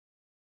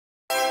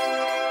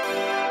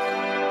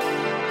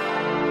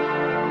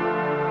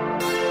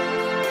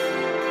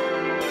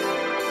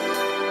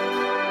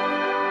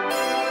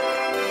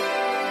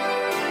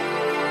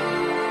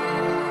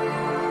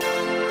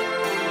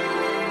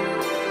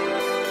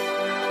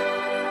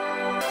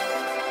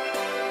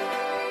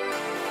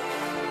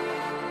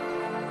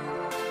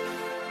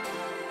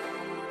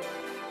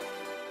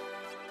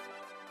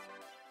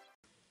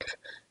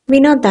We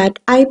know that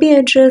IP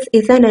address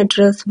is an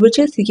address which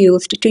is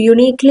used to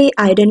uniquely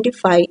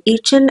identify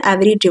each and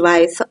every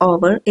device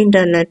over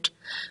Internet.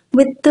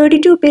 With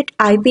 32-bit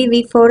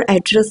IPv4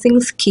 addressing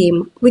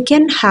scheme, we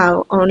can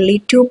have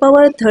only 2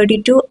 power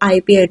 32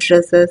 IP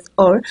addresses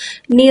or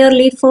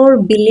nearly 4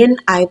 billion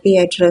IP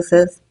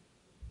addresses.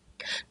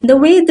 The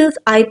way this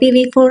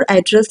IPv4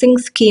 addressing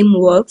scheme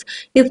works,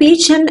 if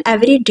each and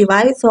every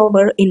device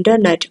over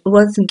Internet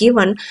was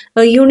given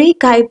a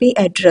unique IP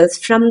address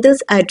from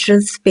this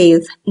address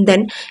space,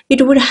 then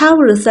it would have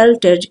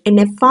resulted in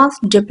a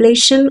fast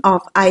depletion of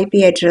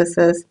IP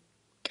addresses.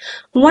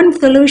 One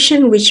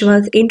solution which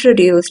was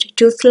introduced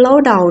to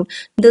slow down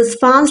this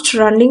fast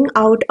running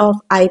out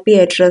of IP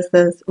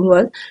addresses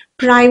was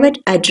private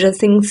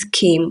addressing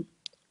scheme.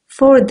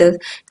 For this,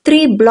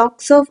 3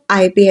 blocks of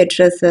IP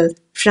addresses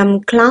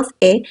from class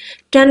A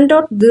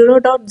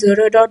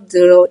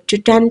 10.0.0.0 to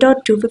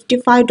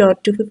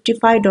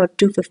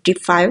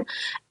 10.255.255.255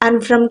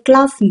 and from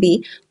class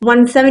B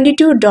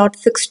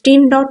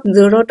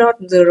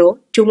 172.16.0.0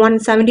 to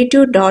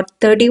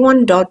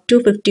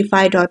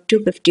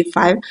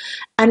 172.31.255.255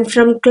 and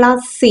from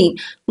class C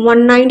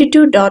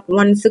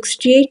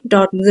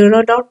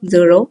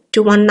 192.168.0.0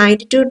 to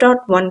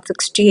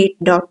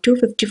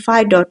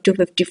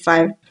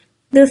 192.168.255.255.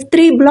 These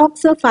 3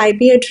 blocks of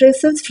IP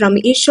addresses from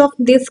each of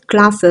these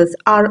classes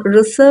are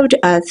reserved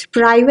as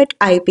private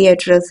IP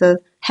addresses,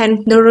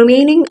 hence the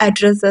remaining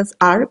addresses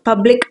are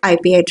public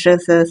IP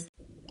addresses.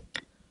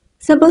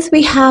 Suppose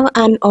we have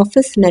an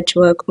office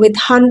network with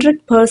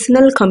 100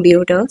 personal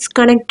computers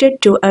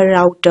connected to a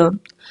router.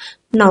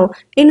 Now,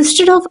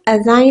 instead of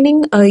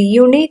assigning a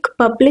unique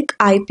public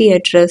IP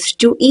address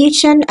to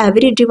each and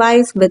every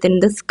device within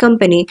this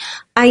company,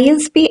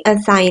 ISP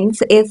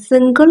assigns a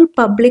single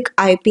public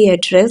IP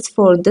address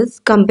for this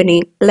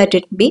company. Let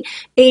it be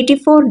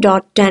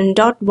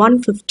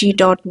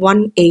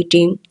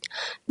 84.10.150.118.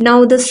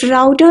 Now this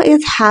router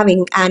is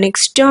having an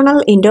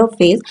external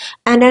interface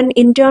and an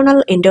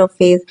internal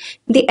interface.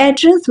 The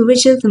address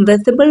which is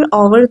visible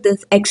over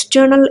this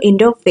external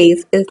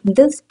interface is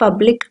this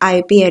public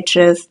IP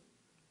address.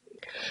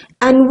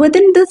 And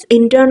within this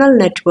internal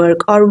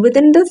network or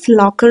within this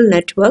local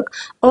network,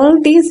 all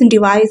these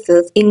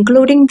devices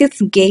including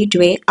this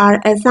gateway are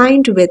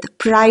assigned with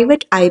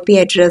private IP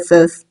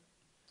addresses.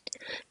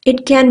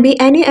 It can be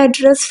any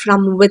address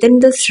from within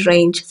this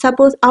range.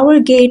 Suppose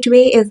our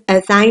gateway is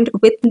assigned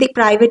with the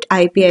private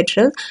IP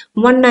address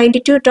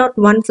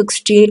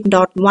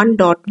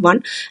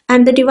 192.168.1.1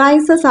 and the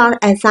devices are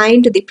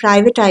assigned the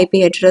private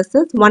IP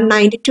addresses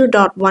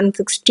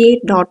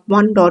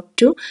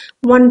 192.168.1.2,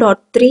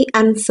 1.3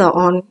 and so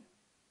on.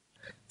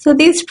 So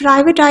these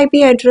private IP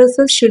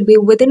addresses should be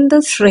within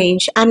this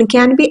range and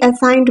can be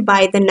assigned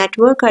by the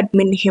network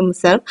admin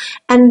himself,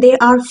 and they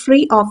are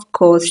free of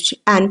cost.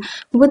 And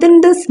within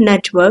this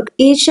network,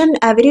 each and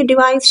every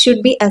device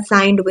should be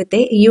assigned with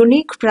a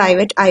unique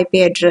private IP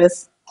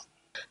address.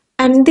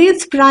 And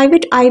these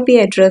private IP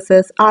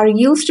addresses are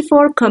used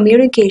for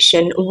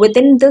communication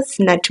within this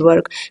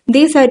network.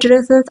 These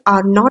addresses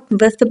are not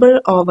visible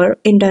over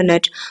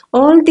Internet.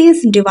 All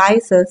these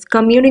devices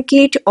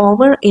communicate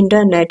over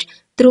Internet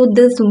through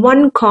this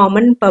one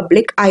common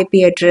public IP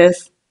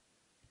address.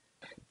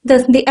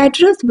 Thus, the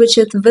address which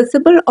is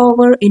visible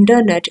over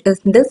Internet is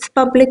this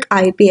public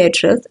IP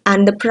address,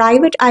 and the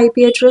private IP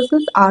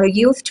addresses are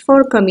used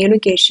for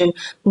communication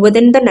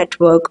within the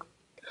network.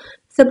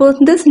 Suppose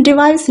this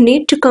device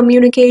need to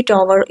communicate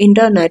over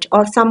Internet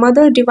or some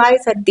other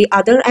device at the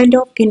other end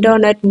of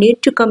Internet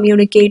need to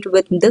communicate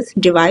with this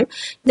device,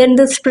 then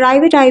this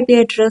private IP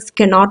address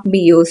cannot be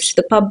used.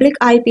 The public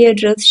IP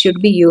address should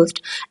be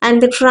used,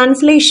 and the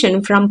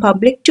translation from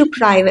public to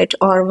private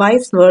or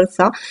vice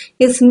versa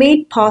is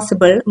made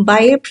possible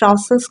by a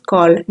process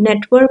called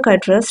network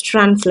address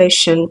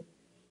translation.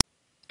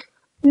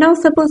 Now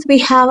suppose we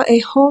have a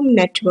home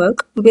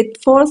network with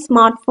 4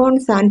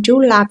 smartphones and 2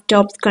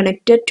 laptops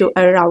connected to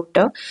a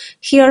router.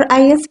 Here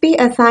ISP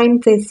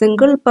assigns a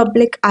single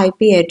public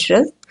IP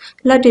address.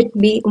 Let it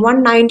be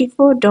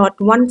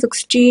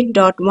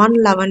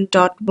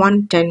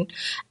 194.168.111.110,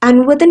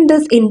 and within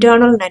this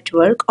internal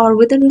network or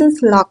within this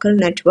local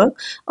network,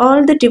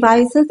 all the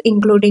devices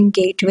including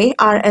gateway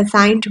are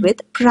assigned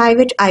with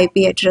private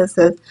IP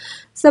addresses.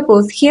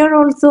 Suppose here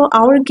also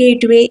our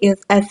gateway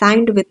is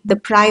assigned with the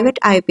private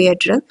IP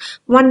address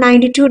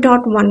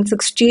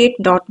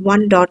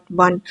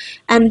 192.168.1.1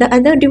 and the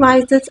other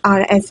devices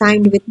are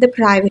assigned with the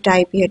private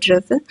IP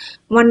addresses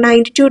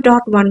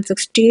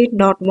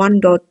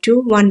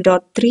 192.168.1.2,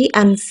 1.3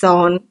 and so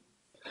on.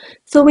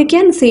 So we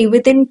can see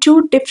within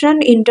 2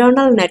 different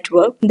internal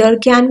networks there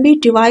can be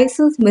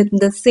devices with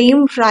the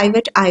same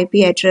private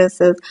IP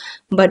addresses,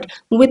 but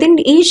within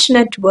each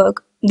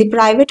network the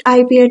private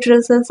IP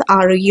addresses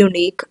are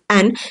unique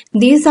and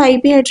these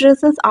IP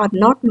addresses are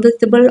not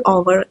visible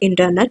over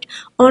Internet.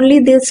 Only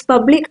these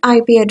public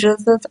IP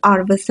addresses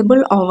are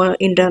visible over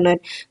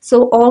Internet.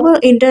 So over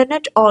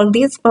Internet all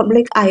these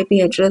public IP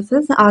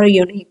addresses are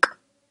unique.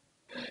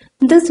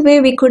 This way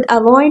we could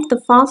avoid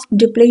the fast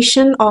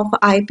depletion of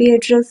IP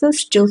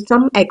addresses to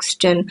some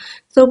extent.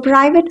 So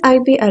private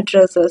IP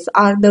addresses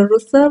are the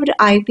reserved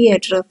IP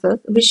addresses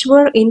which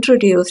were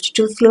introduced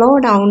to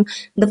slow down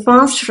the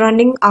fast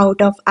running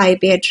out of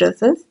IP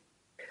addresses.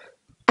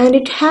 And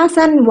it has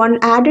an one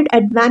added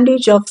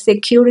advantage of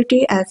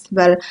security as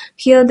well.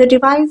 Here the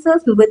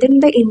devices within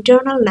the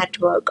internal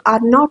network are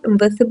not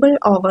visible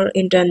over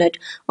internet.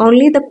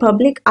 Only the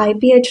public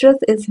IP address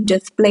is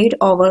displayed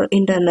over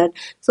internet.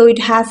 So it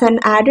has an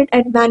added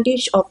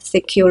advantage of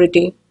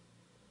security.